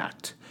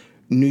respect.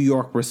 New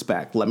York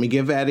respect. Let me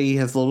give Eddie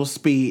his little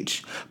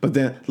speech, but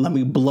then let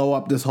me blow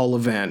up this whole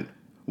event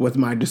with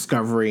my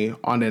discovery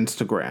on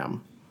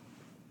Instagram.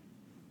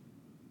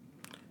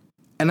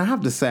 And I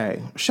have to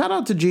say, shout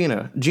out to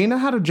Gina. Gina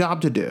had a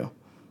job to do.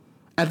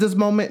 At this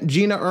moment,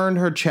 Gina earned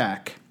her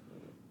check.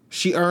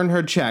 She earned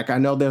her check. I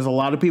know there's a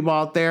lot of people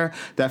out there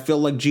that feel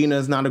like Gina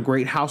is not a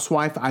great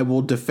housewife. I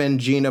will defend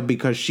Gina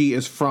because she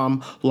is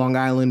from Long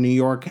Island, New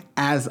York,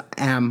 as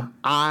am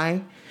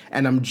I.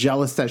 And I'm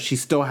jealous that she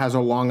still has a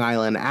Long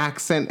Island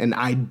accent and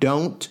I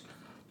don't.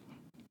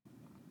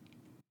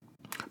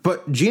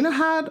 But Gina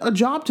had a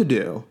job to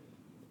do.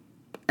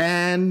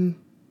 And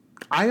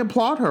I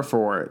applaud her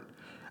for it.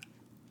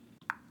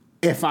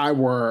 If I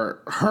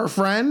were her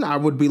friend, I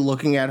would be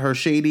looking at her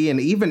shady.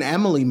 And even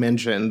Emily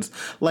mentions,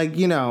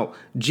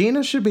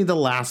 Gina should be the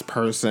last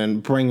person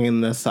bringing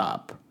this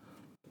up.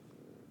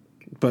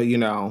 But,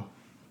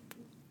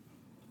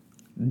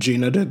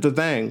 Gina did the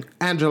thing.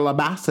 Angela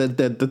Bassett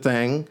did the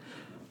thing.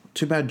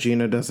 Too bad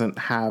Gina doesn't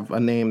have a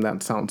name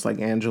that sounds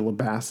like Angela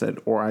Bassett,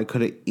 or I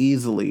could have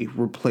easily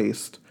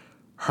replaced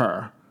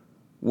her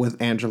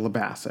with Angela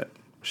Bassett.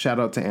 Shout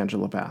out to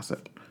Angela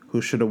Bassett,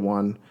 who should have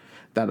won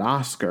that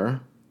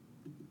Oscar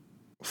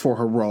for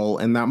her role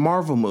in that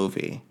Marvel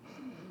movie.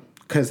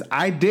 Because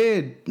I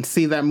did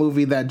see that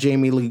movie that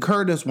Jamie Lee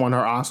Curtis won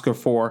her Oscar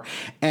for,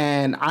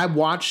 and I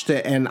watched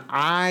it, and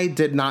I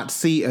did not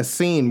see a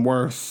scene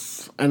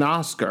worth an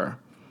Oscar.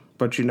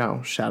 But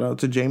shout out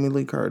to Jamie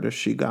Lee Curtis.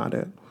 She got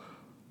it.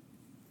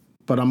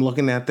 But I'm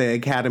looking at the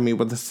Academy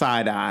with a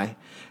side eye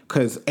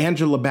because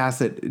Angela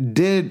Bassett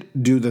did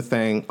do the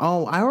thing.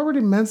 Oh,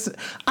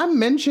 I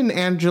mentioned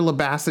Angela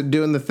Bassett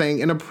doing the thing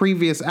in a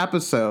previous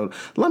episode.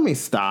 Let me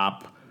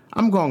stop.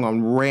 I'm going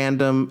on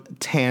random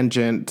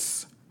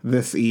tangents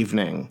this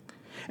evening.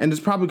 And it's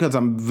probably because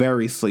I'm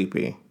very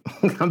sleepy.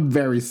 I'm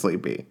very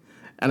sleepy.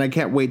 And I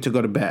can't wait to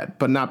go to bed.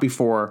 But not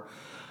before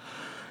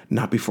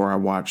I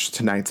watch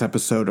tonight's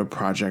episode of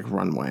Project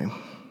Runway.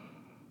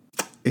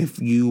 If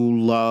you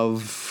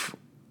love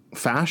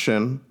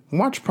fashion,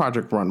 watch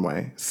Project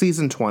Runway,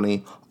 season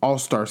 20,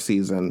 all-star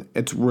season.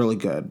 It's really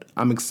good.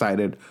 I'm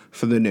excited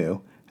for the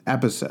new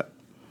episode.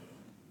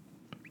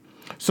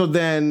 So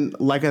then,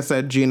 like I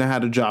said, Gina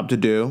had a job to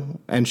do,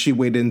 and she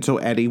waited until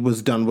Eddie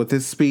was done with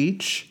his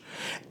speech.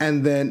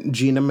 And then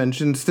Gina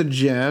mentions to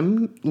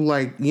Jen,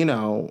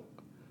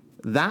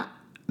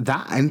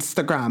 that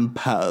Instagram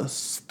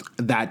post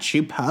that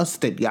she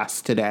posted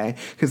yesterday,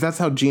 because that's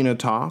how Gina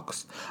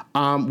talks,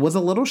 was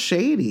a little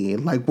shady.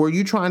 Were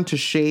you trying to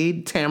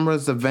shade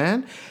Tamra's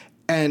event?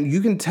 And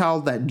you can tell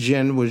that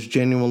Jen was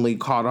genuinely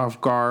caught off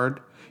guard.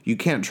 You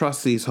can't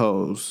trust these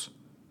hoes.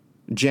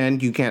 Jen,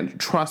 you can't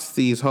trust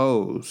these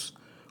hoes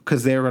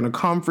because they're going to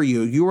come for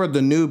you. You are the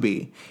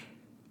newbie.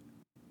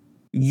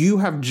 You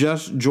have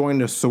just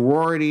joined a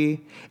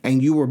sorority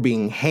and you were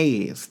being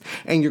hazed.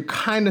 And you're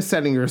kind of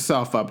setting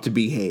yourself up to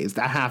be hazed,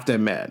 I have to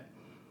admit.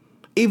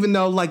 Even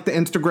though, the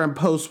Instagram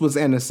post was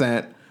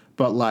innocent,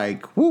 but,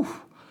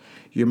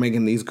 you're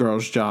making these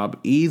girls' job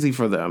easy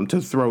for them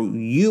to throw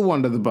you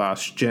under the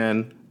bus,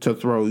 Jen. To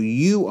throw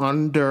you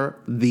under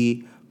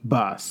the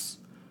bus.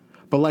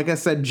 But like I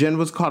said, Jen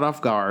was caught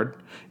off guard.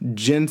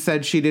 Jen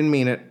said she didn't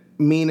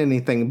mean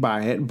anything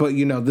by it. But,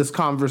 this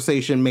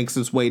conversation makes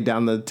its way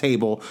down the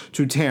table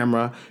to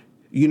Tamra.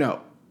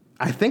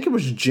 I think it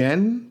was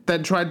Jen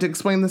that tried to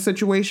explain the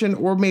situation,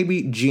 or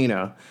maybe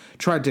Gina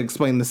tried to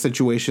explain the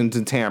situation to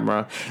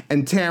Tamra.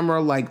 And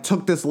Tamra,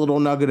 took this little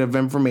nugget of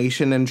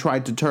information and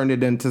tried to turn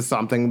it into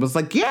something. It was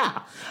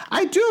yeah,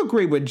 I do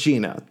agree with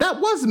Gina.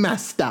 That was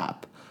messed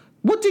up.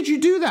 What did you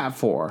do that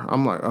for?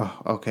 I'm oh,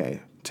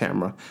 okay,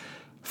 Tamra.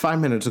 5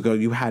 minutes ago,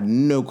 you had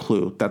no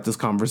clue that this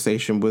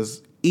conversation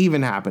was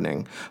even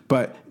happening.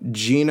 But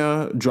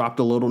Gina dropped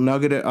a little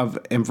nugget of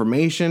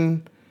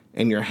information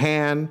in your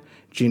hand.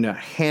 Gina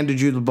handed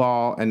you the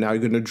ball, and now you're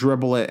going to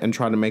dribble it and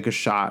try to make a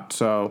shot.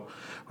 So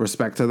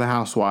respect to the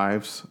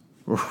housewives.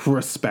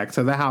 Respect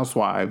to the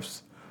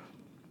housewives.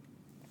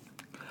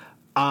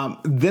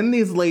 Then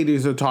these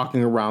ladies are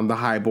talking around the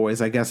high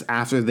boys, I guess,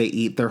 after they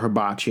eat their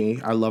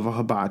hibachi. I love a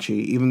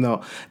hibachi, even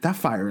though that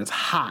fire is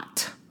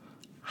hot.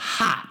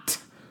 Hot.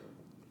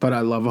 But I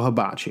love a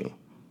hibachi.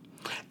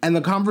 And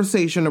the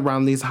conversation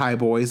around these high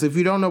boys, if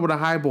you don't know what a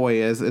high boy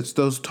is, it's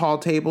those tall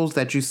tables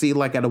that you see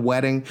like at a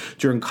wedding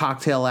during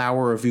cocktail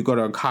hour, or if you go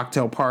to a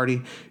cocktail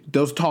party,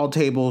 those tall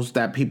tables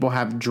that people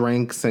have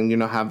drinks and,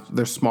 have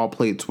their small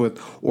plates with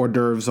hors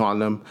d'oeuvres on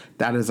them.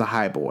 That is a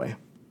high boy.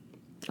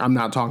 I'm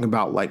not talking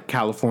about like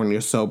California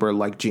sober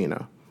like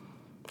Gina.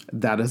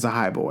 That is a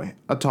high boy,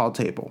 a tall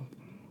table.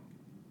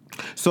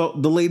 So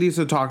the ladies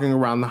are talking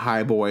around the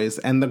high boys,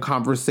 and the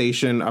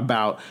conversation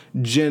about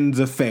Jenn's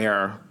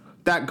affair,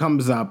 that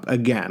comes up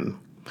again.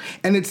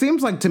 And it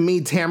seems like to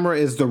me, Tamra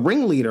is the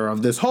ringleader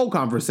of this whole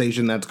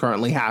conversation that's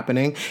currently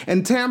happening.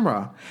 And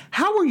Tamra,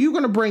 how are you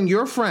going to bring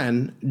your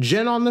friend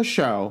Jenn on the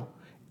show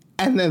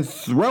and then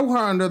throw her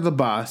under the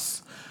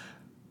bus,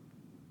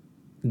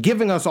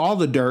 giving us all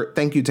the dirt,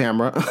 thank you,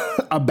 Tamra,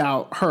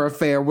 about her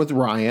affair with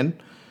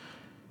Ryan?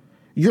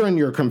 You're in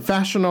your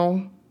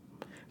confessional,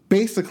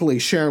 basically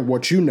sharing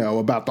what you know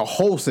about the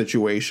whole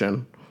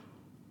situation.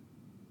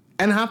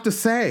 And I have to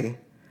say,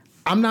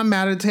 I'm not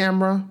mad at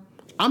Tamra.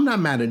 I'm not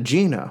mad at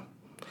Gina.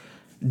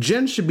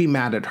 Jenn should be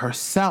mad at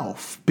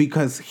herself,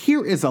 because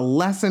here is a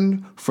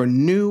lesson for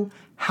new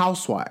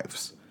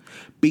housewives.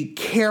 Be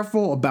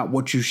careful about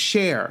what you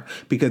share,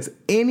 because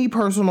any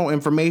personal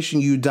information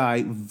you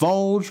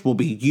divulge will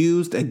be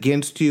used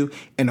against you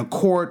in a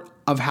court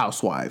of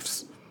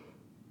housewives.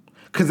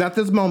 Because at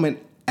this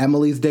moment,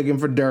 Emily's digging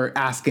for dirt,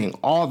 asking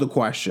all the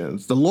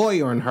questions. The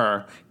lawyer in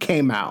her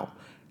came out.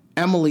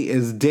 Emily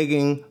is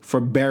digging for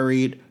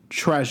buried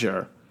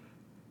treasure.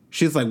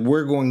 She's like,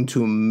 we're going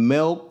to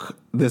milk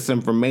this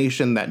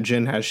information that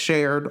Jenn has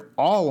shared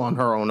all on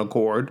her own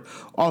accord,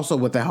 also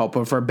with the help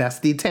of her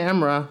bestie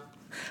Tamra.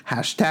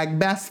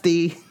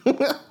 #bestie.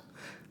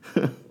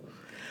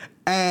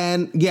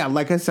 And yeah,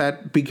 like I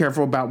said, be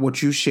careful about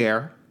what you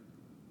share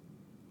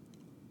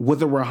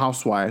with a Real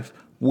Housewife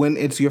when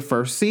it's your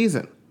first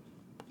season,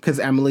 because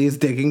Emily is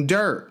digging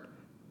dirt.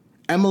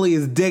 Emily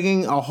is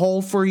digging a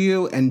hole for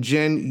you, and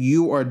Jenn,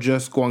 you are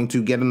just going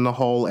to get in the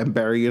hole and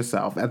bury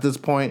yourself. At this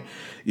point,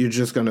 you're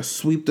just going to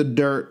sweep the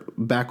dirt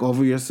back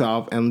over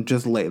yourself and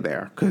just lay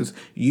there, because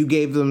you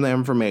gave them the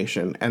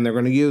information and they're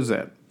going to use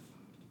it.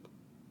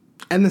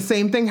 And the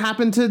same thing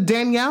happened to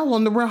Danielle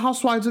on the Real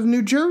Housewives of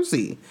New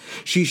Jersey.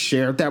 She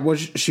shared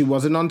that she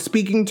wasn't on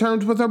speaking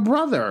terms with her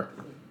brother.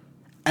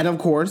 And of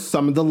course,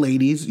 some of the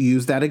ladies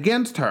used that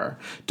against her.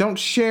 Don't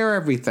share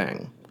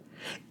everything.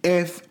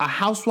 If a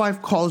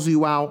housewife calls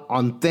you out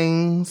on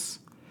things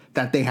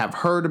that they have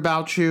heard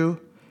about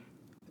you,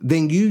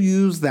 then you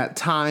use that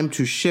time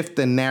to shift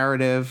the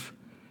narrative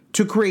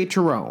to create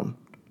your own.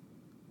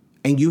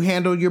 And you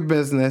handle your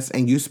business,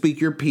 and you speak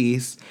your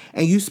piece,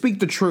 and you speak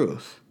the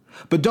truth.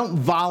 But don't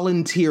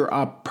volunteer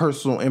up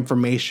personal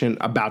information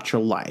about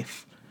your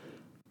life,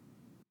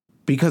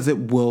 because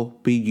it will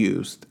be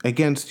used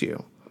against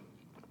you.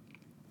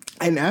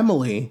 And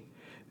Emily,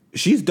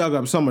 she's dug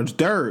up so much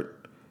dirt.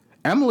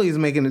 Emily is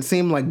making it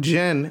seem like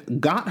Jenn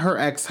got her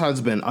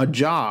ex-husband a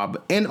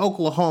job in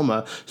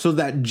Oklahoma so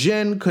that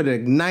Jenn could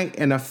ignite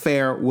an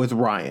affair with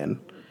Ryan.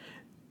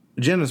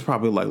 Jenn is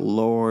probably like,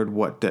 Lord,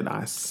 what did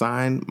I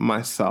sign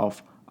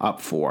myself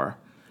up for?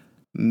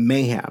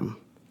 Mayhem,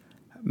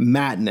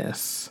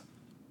 madness,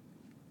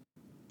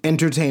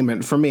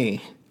 entertainment for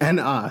me and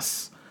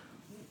us.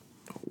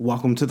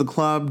 Welcome to the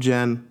club,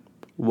 Jenn.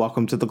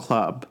 Welcome to the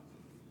club.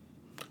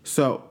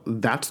 So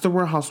that's the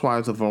Real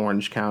Housewives of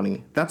Orange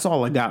County. That's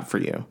all I got for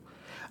you.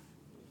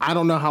 I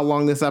don't know how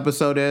long this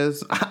episode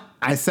is.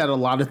 I said a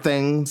lot of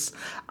things.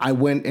 I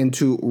went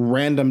into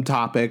random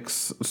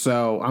topics,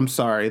 so I'm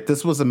sorry.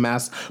 This was a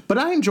mess, but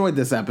I enjoyed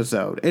this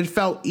episode. It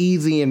felt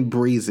easy and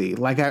breezy.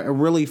 Like, I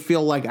really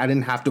feel like I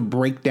didn't have to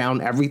break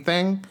down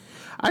everything.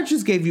 I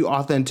just gave you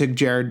authentic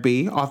Jared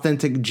B,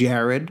 authentic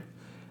Jared.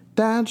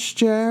 That's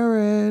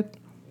Jared.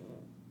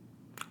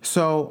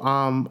 So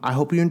I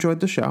hope you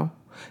enjoyed the show.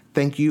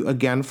 Thank you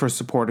again for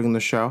supporting the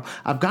show.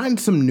 I've gotten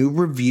some new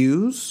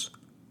reviews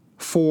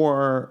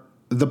for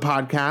the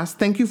podcast.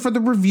 Thank you for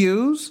the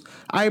reviews.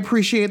 I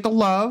appreciate the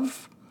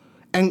love.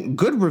 And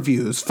good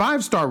reviews,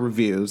 5-star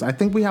reviews. I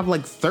think we have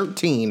like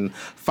 13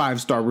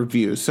 5-star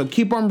reviews. So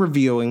keep on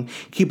reviewing,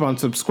 keep on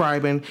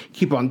subscribing,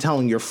 keep on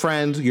telling your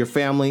friends, your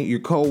family,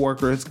 your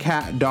coworkers,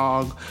 cat,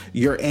 dog,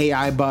 your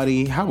AI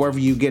buddy, however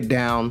you get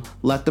down,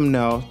 let them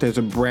know there's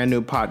a brand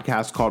new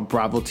podcast called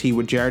Bravo Tea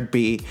with Jared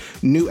B.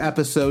 New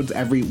episodes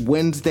every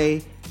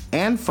Wednesday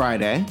and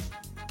Friday.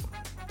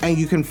 And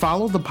you can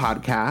follow the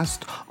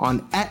podcast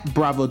on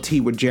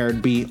 @BravoT with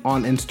Jared B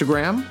on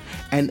Instagram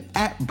and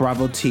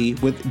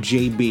 @BravoT with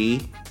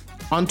JB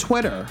on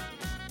Twitter.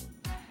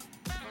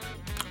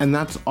 And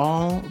that's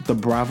all the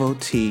Bravo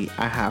tea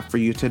I have for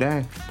you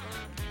today.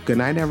 Good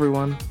night,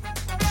 everyone.